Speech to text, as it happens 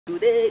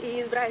Today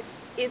is bright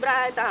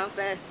and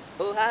fair.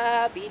 Oh,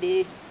 happy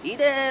day, a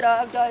day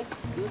of joy.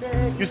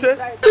 Today You is say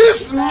bright,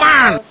 this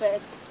man? and fair.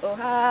 Oh,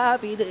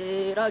 happy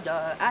day of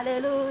joy.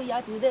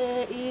 Hallelujah.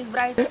 Today is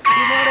bright.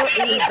 Tomorrow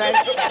is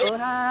bright. Oh,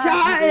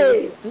 happy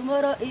day.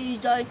 Tomorrow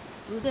is joy.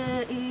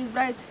 Today is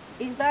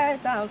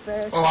bright and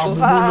fair. Oh,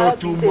 happy not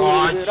too day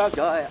much. of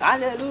joy.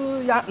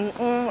 Hallelujah.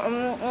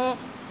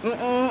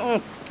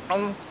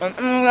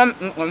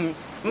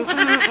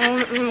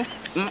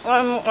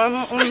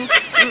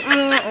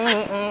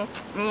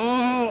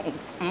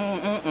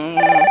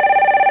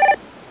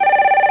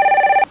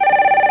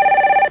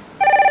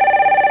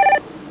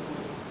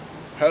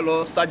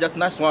 Hello, Sergeant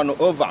Nice One,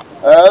 over.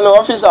 Hello,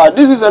 officer.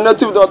 This is a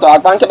native doctor.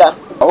 Akankeda.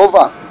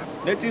 Over.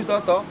 Native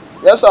doctor?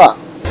 Yes, sir.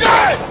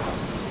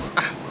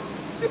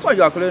 This one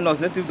you are calling us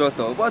native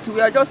doctor, but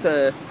we are just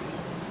a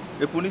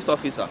police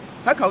officer.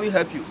 How can we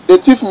help you? They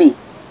thief me.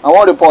 I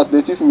want report.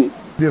 They thief me.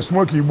 They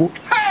smoke Igbo.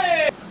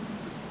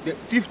 The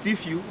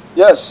thief you?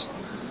 Yes.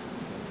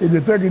 If they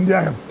take in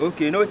their hand.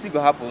 Okay, no thing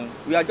will happen.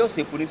 We are just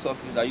a police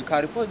officer. You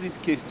can report this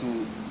case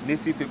to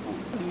native people.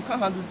 You can't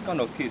handle this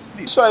kind of case,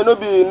 please. So I know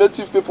be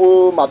native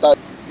people matter.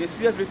 They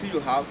see everything you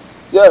have.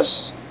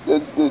 Yes.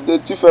 They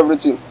thief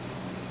everything.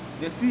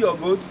 They steal your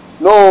goat,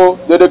 No,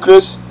 they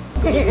decrease.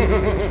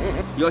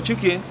 your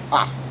chicken,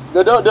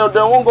 They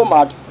won't go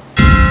mad.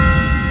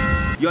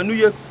 your New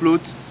Year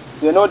clothes.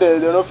 They know they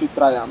don't fit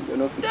try them. They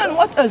know fit. Then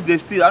what else they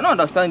steal? I don't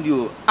understand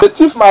you. They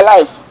thief my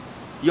life.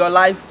 Your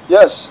life.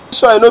 Yes.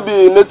 So I know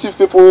be native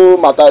people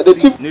matter. They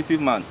See, thief. native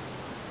man.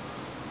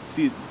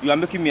 See, you are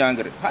making me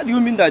angry. How do you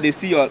mean that they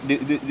steal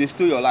they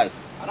stole your life?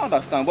 I don't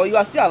understand. But you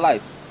are still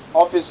alive.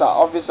 Officer.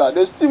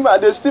 They steal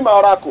my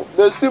oracle.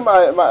 They steal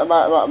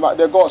my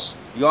the ghost.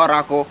 Your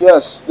oracle.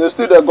 Yes. They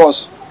steal the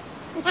ghost.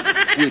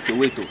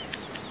 Wait.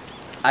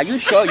 Are you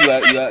sure you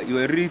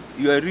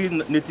are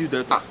real native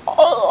doctor?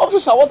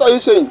 Officer, what are you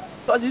saying?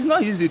 Because it's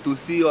not easy to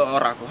see your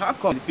oracle. How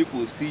come the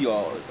people steal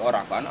your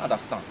oracle? I don't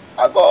understand.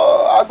 I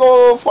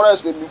go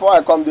forest before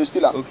I come. They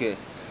steal am. Okay.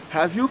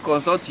 Have you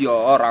consulted your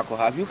oracle?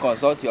 Have you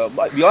consulted your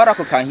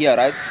oracle can hear,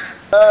 right?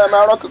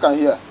 My oracle can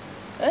hear.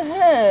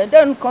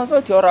 Then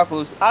consult your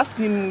oracles. Ask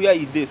him where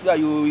he is so that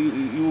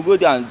you go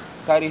there and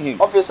carry him.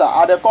 Officer,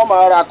 I dey call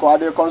my oracle, I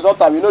dey consult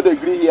am. You know they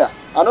agree here.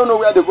 I don't know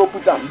where they go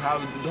put am. You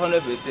have done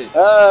everything.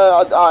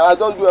 I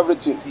don't do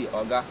everything. See,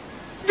 Oga.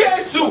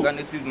 Oga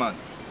native man.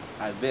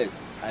 I beg.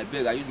 I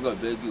used to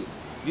beg you.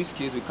 This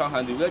case we can't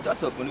handle. We are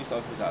just a police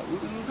officer. We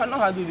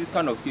cannot handle this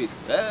kind of case.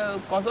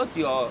 Consult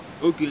your.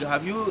 Okay.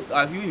 Have you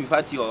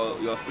invited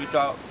your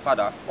spiritual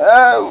father?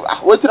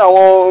 Wetin I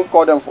wan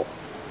call them for?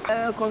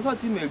 Consult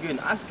him again.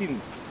 Ask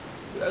him.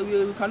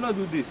 We cannot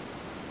do this.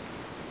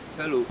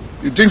 Hello.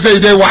 You think say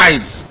they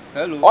wise?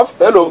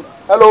 Hello.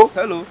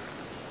 Hello.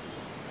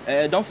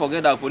 Don't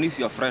forget that police is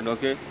your friend,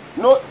 okay?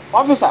 No,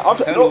 officer.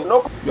 Hello.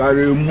 No. You are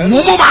a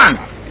mumu man.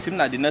 It seems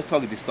like the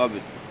network is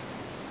disturbing.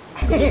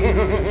 Look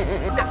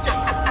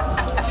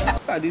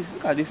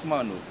at this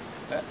man.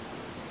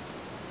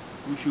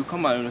 We should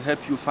come and help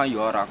you find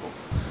your oracle.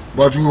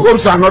 But you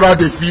hope another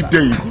day feed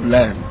day you could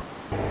learn.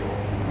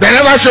 They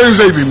never show you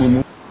say you be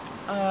mumu.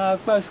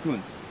 Pascal.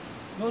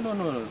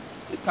 No.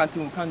 This can't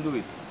we can't do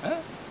it.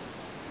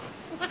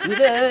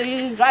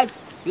 Today is right.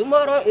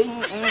 Tomorrow is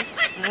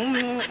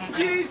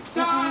Jesus is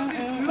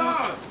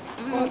Lord.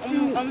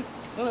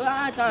 Oh,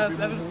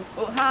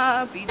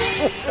 happy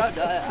day,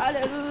 brother.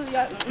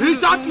 Hallelujah. He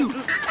shot you.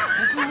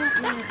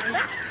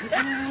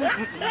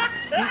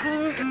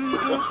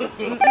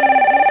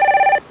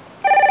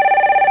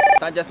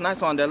 Sergeant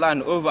Nice on the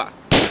line, over.